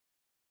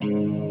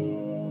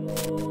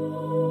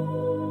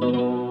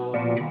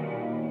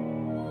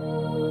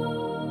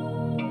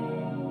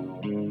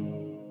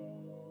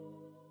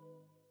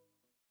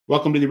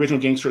Welcome to the Original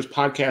Gangsters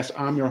podcast.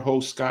 I'm your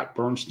host, Scott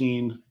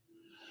Burnstein.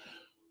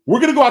 We're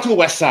going to go out to the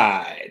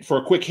Westside for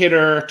a quick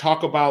hitter,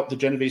 talk about the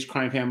Genovese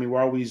crime family.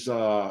 We're always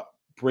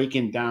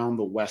breaking down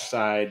the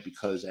Westside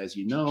because, as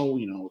you know,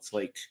 it's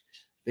like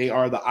they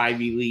are the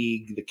Ivy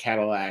League, the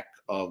Cadillac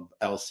of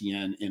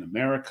LCN in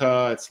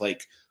America. It's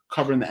like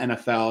covering the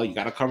NFL. You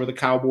got to cover the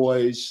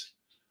Cowboys.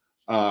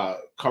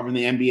 Covering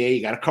the NBA,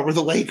 you got to cover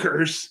the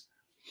Lakers.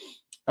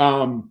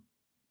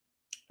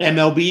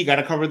 MLB, you got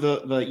to cover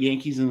the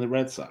Yankees and the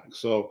Red Sox.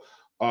 So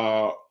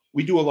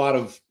we do a lot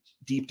of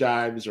deep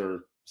dives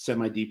or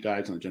semi-deep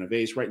dives on the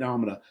Genovese. Right now,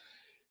 I'm going to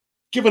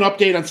give an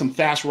update on some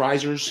fast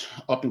risers,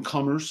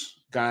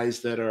 up-and-comers,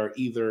 guys that are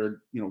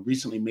either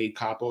recently made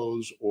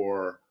capos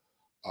or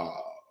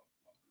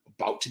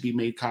about to be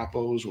made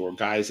capos, or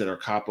guys that are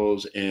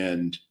capos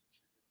and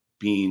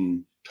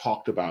being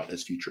talked about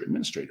as future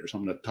administrators.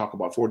 I'm going to talk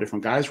about 4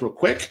 different guys real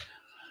quick.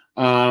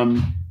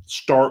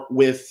 Start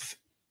with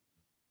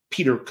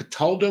Peter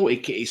Cataldo,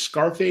 a.k.a.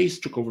 Scarface,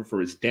 took over for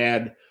his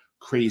dad,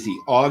 Crazy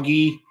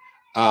Augie.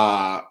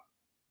 Guy,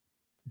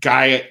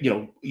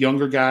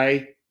 younger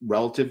guy,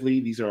 relatively.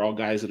 These are all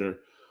guys that are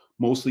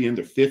mostly in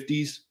their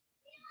 50s.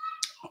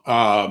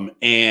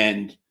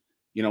 And,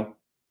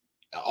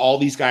 all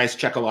these guys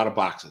check a lot of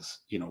boxes.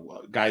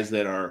 Guys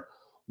that are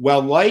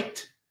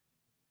well-liked,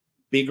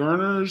 big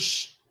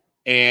earners,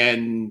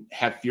 and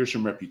have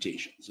fearsome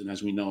reputations. And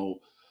as we know,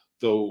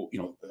 though,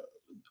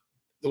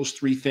 those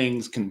 3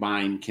 things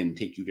combined can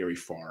take you very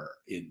far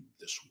in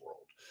this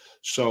world.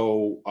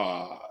 So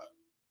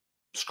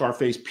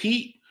Scarface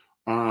Pete,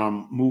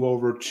 move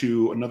over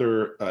to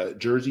another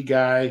Jersey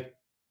guy,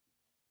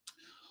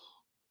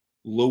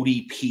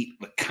 Lodi Pete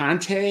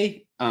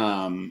LeConte,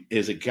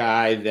 is a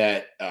guy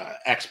that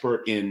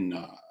expert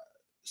in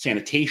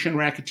sanitation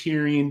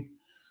racketeering,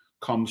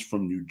 comes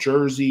from New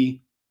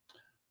Jersey.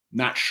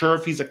 Not sure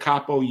if he's a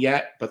capo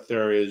yet, but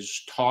there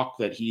is talk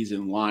that he's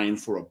in line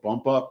for a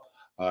bump up.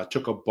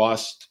 Took a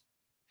bust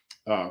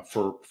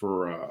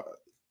for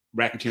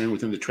racketeering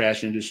within the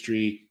trash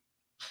industry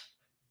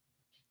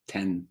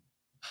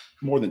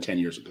more than 10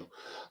 years ago.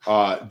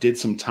 Did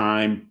some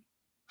time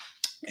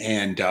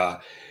and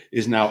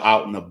is now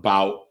out and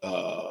about,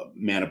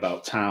 man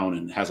about town,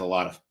 and has a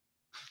lot of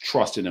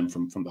trust in him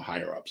from the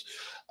higher ups.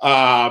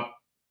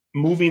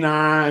 Moving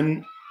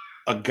on,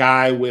 a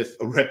guy with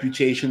a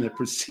reputation that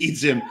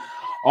precedes him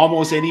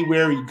almost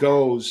anywhere he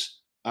goes.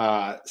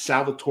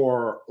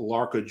 Salvatore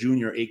Larca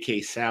Jr.,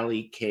 a.k.a.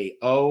 Sally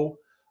K.O.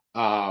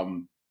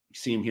 You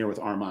see him here with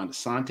Armand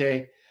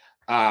Asante.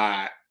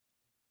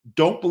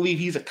 Don't believe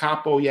he's a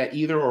capo yet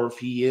either, or if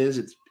he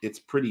is, it's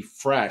pretty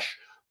fresh.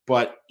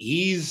 But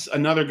he's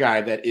another guy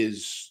that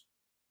is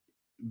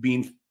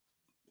being,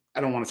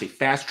 I don't want to say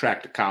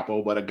fast-tracked to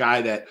capo, but a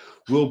guy that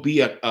will be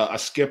a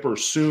skipper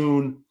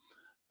soon.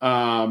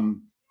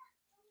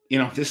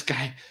 This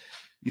guy,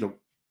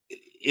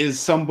 is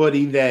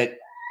somebody that,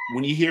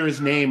 when you hear his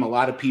name, a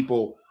lot of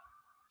people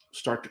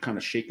start to kind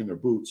of shake in their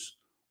boots.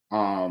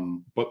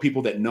 But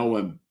people that know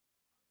him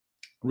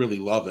really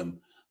love him.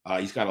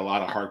 He's got a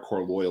lot of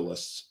hardcore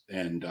loyalists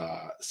and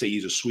say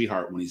he's a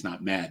sweetheart when he's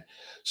not mad.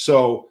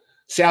 So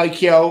Sally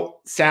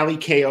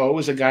K.O.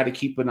 is a guy to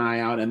keep an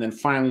eye out. And then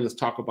finally, let's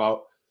talk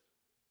about,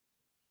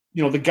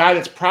 the guy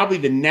that's probably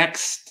the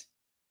next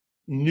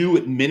new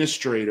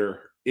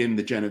administrator in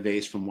the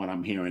Genovese, from what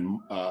I'm hearing,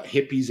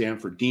 Hippie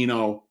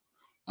Zanfordino.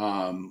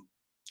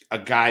 A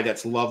guy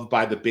that's loved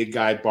by the big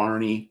guy,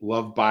 Barney,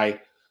 loved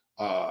by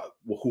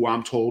who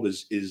I'm told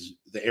is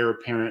the heir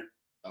apparent,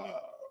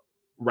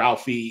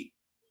 Ralphie,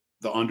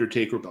 the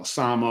Undertaker,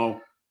 Balsamo.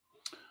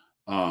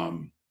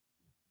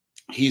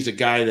 He's a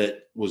guy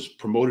that was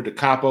promoted to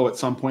capo at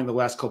some point in the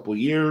last couple of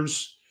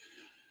years.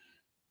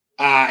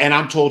 And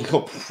I'm told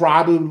he'll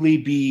probably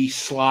be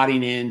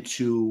slotting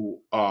into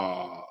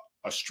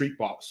a street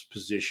boss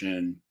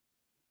position,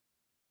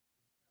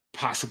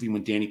 possibly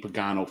when Danny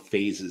Pagano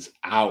phases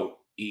out.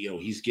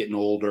 He's getting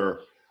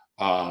older.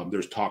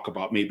 There's talk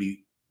about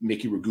maybe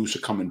Mickey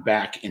Ragusa coming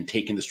back and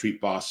taking the street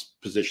boss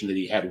position that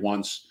he had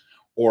once,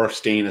 or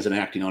staying as an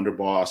acting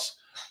underboss.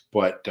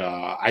 But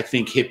I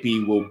think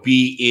Hippie will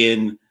be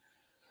in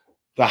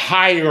the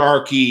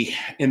hierarchy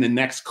in the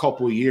next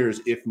couple of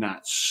years, if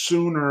not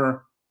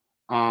sooner.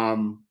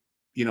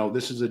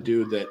 This is a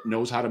dude that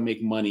knows how to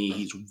make money.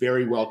 He's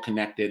very well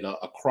connected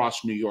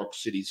across New York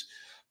City's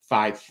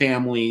 5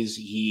 families.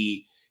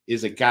 He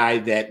is a guy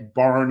that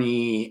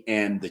Barney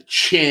and the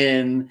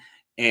Chin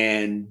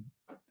and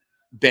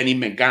Benny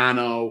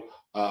Megano,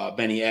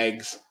 Benny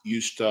Eggs,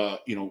 used to,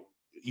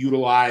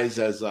 utilize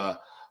as a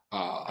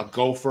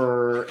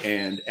gopher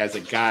and as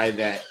a guy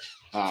that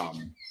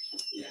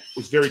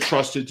was very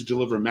trusted to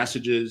deliver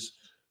messages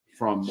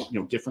from,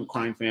 different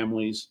crime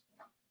families.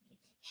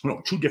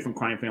 2 different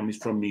crime families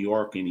from New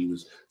York, and he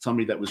was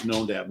somebody that was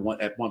known to have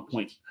at one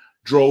point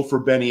drove for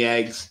Benny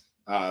Eggs,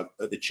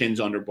 the Chin's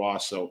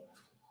underboss. So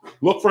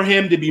look for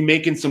him to be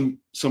making some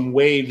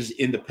waves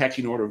in the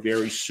pecking order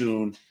very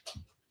soon.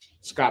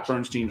 Scott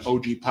Burnstein,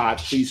 OG Pod.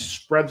 Please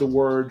spread the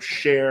word,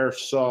 share,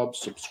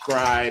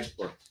 subscribe,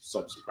 or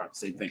subscribe,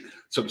 same thing.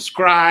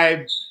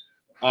 Subscribe,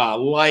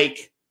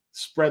 like,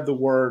 spread the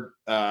word.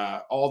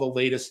 All the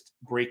latest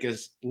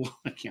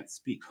I can't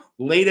speak.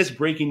 Latest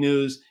breaking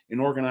news in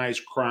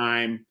organized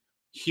crime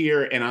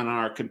here and on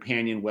our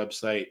companion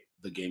website,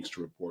 The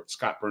Gangster Report.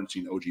 Scott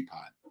Burnstein, OG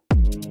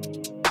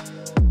Pod.